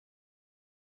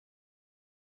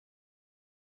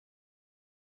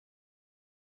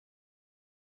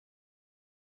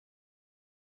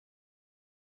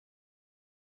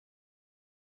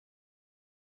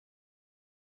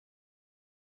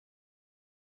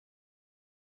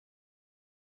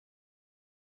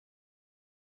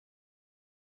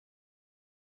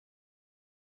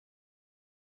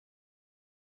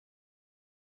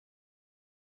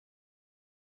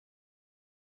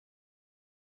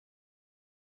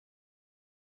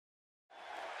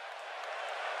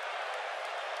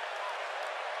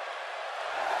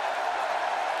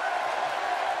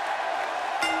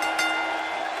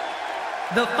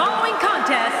The following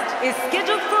contest is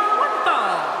scheduled for one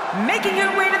fall. Making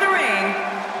her way to the ring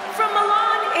from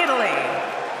Milan, Italy,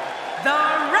 the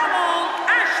Rebel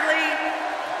Ashley.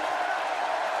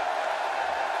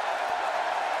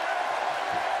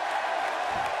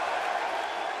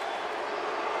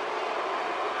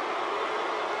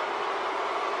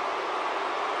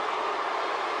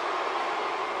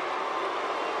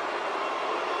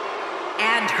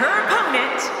 And her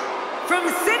opponent from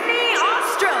Sydney,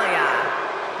 Australia,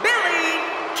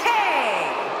 BladeDJK.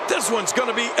 This one's going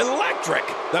to be electric.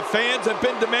 The fans have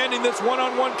been demanding this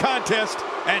one-on-one contest,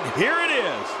 and here it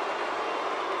is.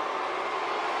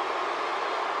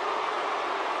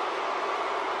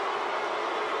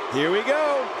 Here we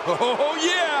go. Oh,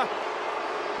 yeah.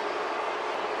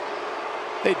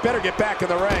 They'd better get back in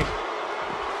the ring.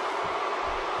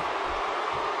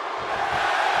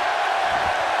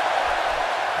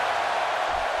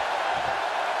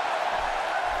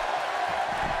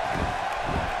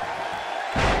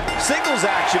 Singles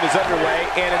action is underway,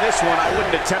 and in this one, I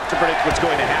wouldn't attempt to predict what's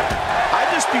going to happen. I'd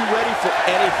just be ready for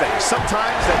anything.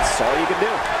 Sometimes that's all you can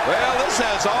do. Well, this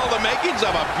has all the makings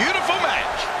of a beautiful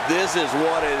match. This is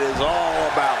what it is all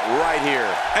about right here.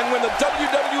 And when the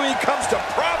WWE comes to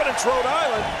Providence, Rhode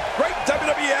Island, great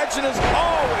WWE action is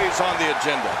always on the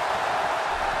agenda.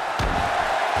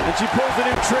 And she pulls a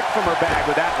new trick from her bag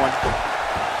with that one.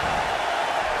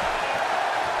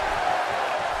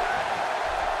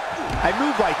 A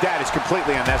move like that is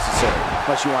completely unnecessary,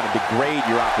 unless you want to degrade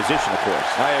your opposition, of course.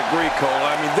 I agree, Cole.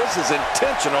 I mean, this is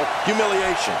intentional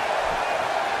humiliation.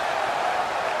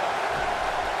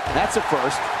 That's a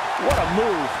first. What a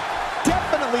move.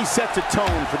 Definitely sets a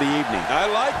tone for the evening. I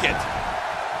like it.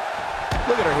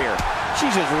 Look at her here.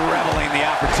 She's just reveling the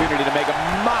opportunity to make a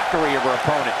mockery of her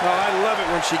opponent. Oh, I love it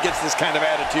when she gets this kind of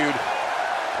attitude.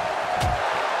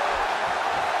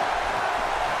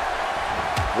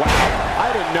 Wow. I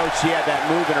didn't know she had that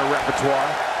move in her repertoire.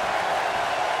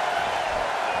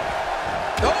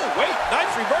 Oh, wait, nice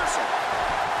reversal.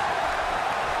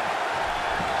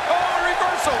 Oh,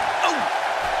 reversal. Oh.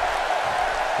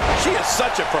 She is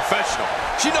such a professional.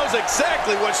 She knows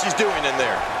exactly what she's doing in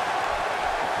there.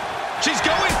 She's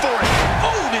going for it.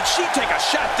 Oh, did she take a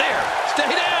shot there? Stay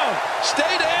down.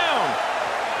 Stay down.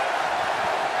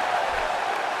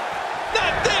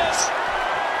 Not this.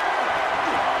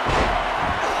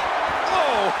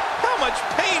 How much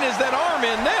pain is that arm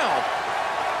in now?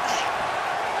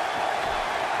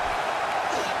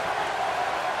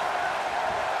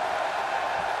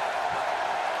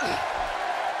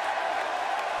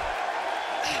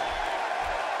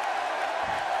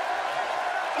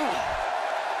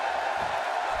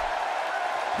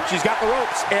 She's got the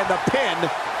ropes, and the pin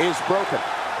is broken.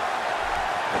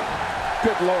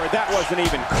 Good Lord, that wasn't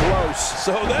even close.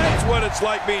 So that's what it's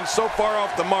like being so far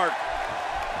off the mark.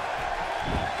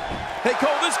 Hey,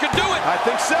 Cole, this could do it. I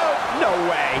think so. No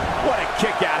way. What a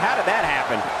kick out. How did that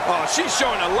happen? Oh, she's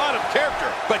showing a lot of character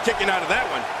by kicking out of that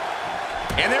one.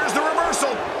 And there's the reversal.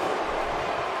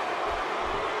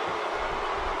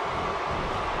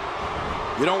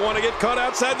 You don't want to get caught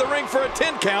outside the ring for a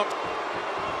 10 count.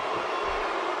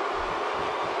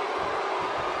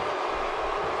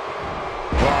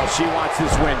 Well, she wants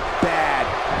this win bad.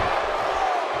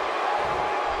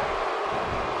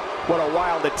 What a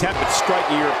wild attempt at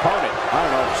striking your opponent. I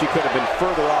don't know if she could have been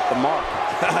further off the mark.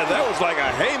 That was like a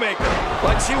haymaker,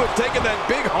 like she was taking that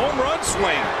big home run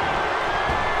swing.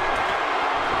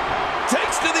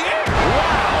 Takes to the air.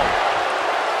 Wow.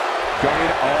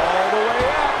 Going all the way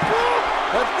up.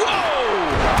 Whoa!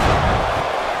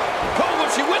 Cole, will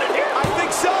she win it here? I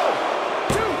think so.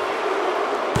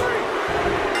 2,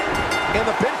 3. And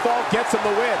the pinfall gets him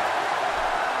the win.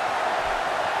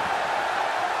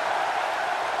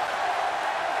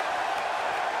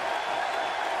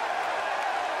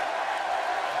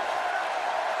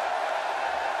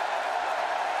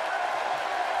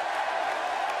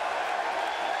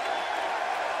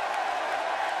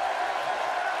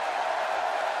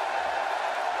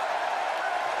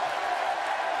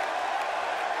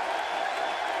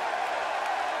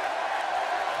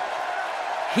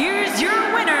 Here's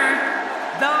your winner,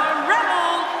 the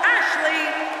Rebel Ashley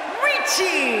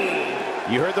Ricci.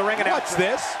 You heard the ring announcer. What's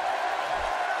this?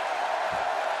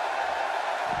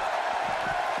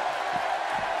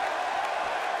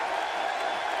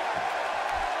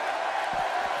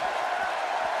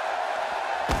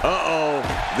 Uh-oh,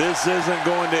 this isn't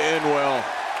going to end well.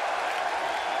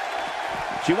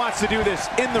 She wants to do this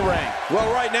in the ring.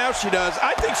 Well, right now she does.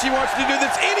 I think she wants to do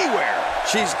this anywhere.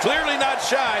 She's clearly not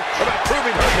shy about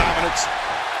proving her dominance.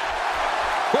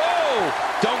 Whoa!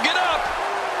 Don't get up!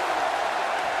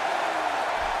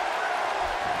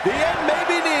 The end may be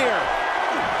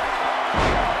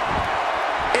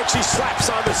And she slaps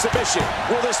on the submission.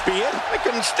 Will this be it? I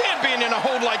couldn't stand being in a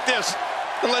hold like this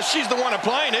unless she's the one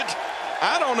applying it.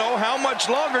 I don't know how much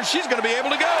longer she's going to be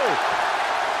able to go.